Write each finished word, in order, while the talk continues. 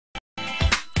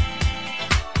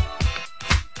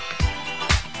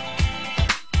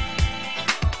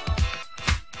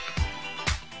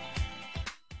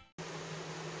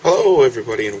Hello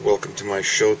everybody and welcome to my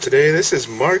show today. This is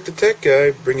Mark the Tech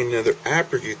Guy bringing another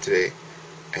app review today.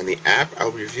 And the app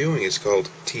I'll be reviewing is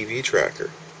called TV Tracker.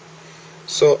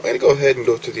 So I'm going to go ahead and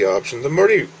go through the options. I'm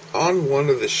already on one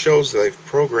of the shows that I've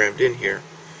programmed in here.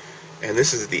 And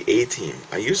this is the A-Team.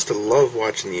 I used to love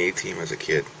watching the A-Team as a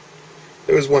kid.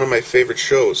 It was one of my favorite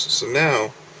shows. So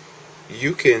now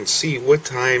you can see what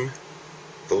time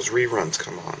those reruns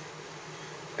come on.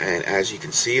 And as you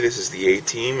can see, this is the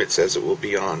A-Team. It says it will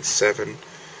be on 7.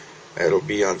 It'll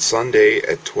be on Sunday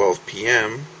at 12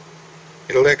 p.m.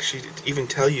 It'll actually even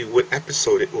tell you what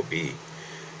episode it will be.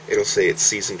 It'll say it's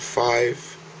season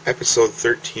 5, episode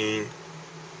 13,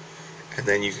 and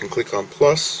then you can click on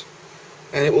plus,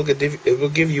 and it will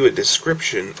give you a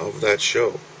description of that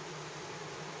show.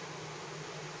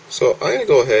 So I'm going to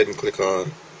go ahead and click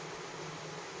on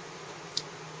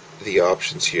the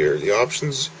options here. The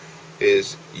options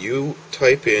is you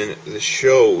type in the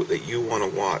show that you want to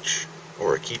watch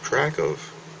or keep track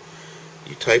of.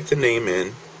 You type the name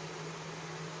in.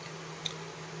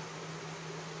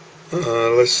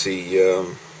 Let's see.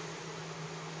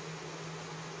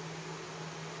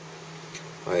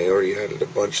 I already added a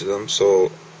bunch of them,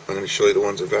 so I'm going to show you the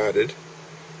ones I've added.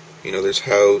 You know, there's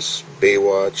House,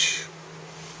 Baywatch,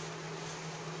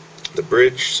 The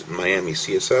Bridge, Miami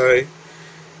CSI,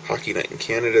 Hockey Night in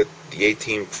Canada, The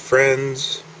A-Team,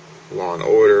 Friends, Law and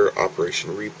Order,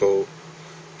 Operation Repo,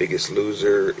 Biggest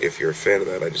Loser. If you're a fan of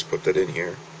that, I just put that in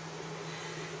here.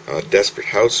 Desperate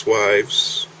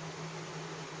Housewives,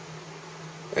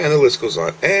 and the list goes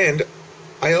on. And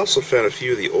I also found a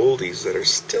few of the oldies that are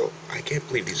still, I can't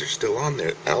believe these are still on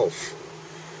there. Alf.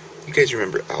 You guys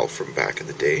remember Alf from back in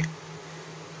the day?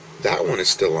 That one is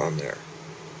still on there.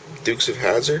 Dukes of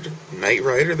Hazzard, Knight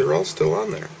Rider, they're all still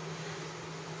on there.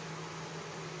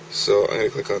 So I'm going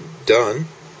to click on Done,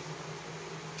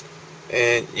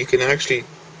 and you can actually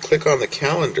click on the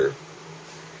calendar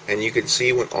and you can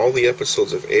see when all the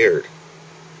episodes have aired.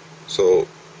 So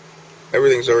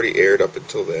everything's already aired up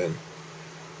until then.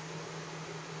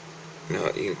 Now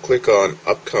you can click on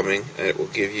Upcoming and it will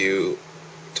give you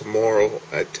tomorrow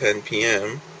at 10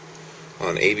 p.m.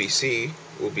 on ABC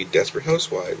will be Desperate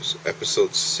Housewives,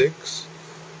 episode 6,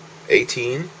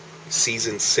 18,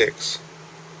 season 6.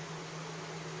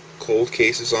 Cold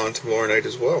Case is on tomorrow night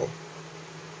as well.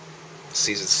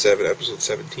 Season 7, episode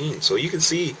 17. So you can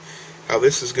see how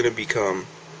this is going to become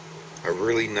a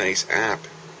really nice app.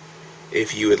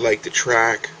 If you would like to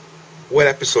track what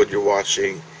episode you're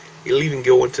watching, it'll even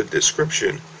go into the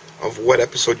description of what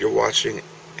episode you're watching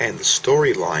and the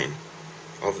storyline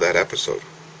of that episode.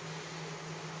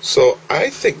 So I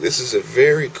think this is a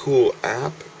very cool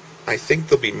app. I think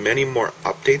there'll be many more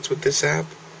updates with this app,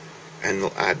 and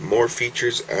they'll add more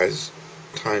features as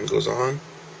time goes on.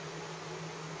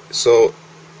 So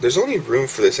there's only room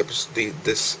for this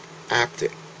app to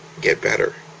get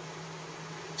better.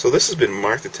 So this has been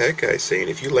Mark the Tech Guy saying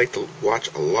if you like to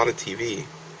watch a lot of TV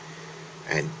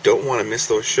and don't want to miss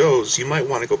those shows, you might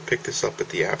want to go pick this up at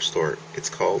the App Store. It's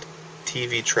called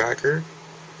TV Tracker.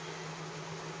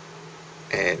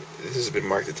 And this has been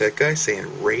Mark the Tech Guy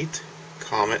saying rate,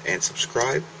 comment, and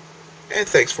subscribe. And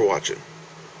thanks for watching.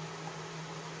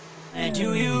 And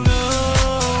do you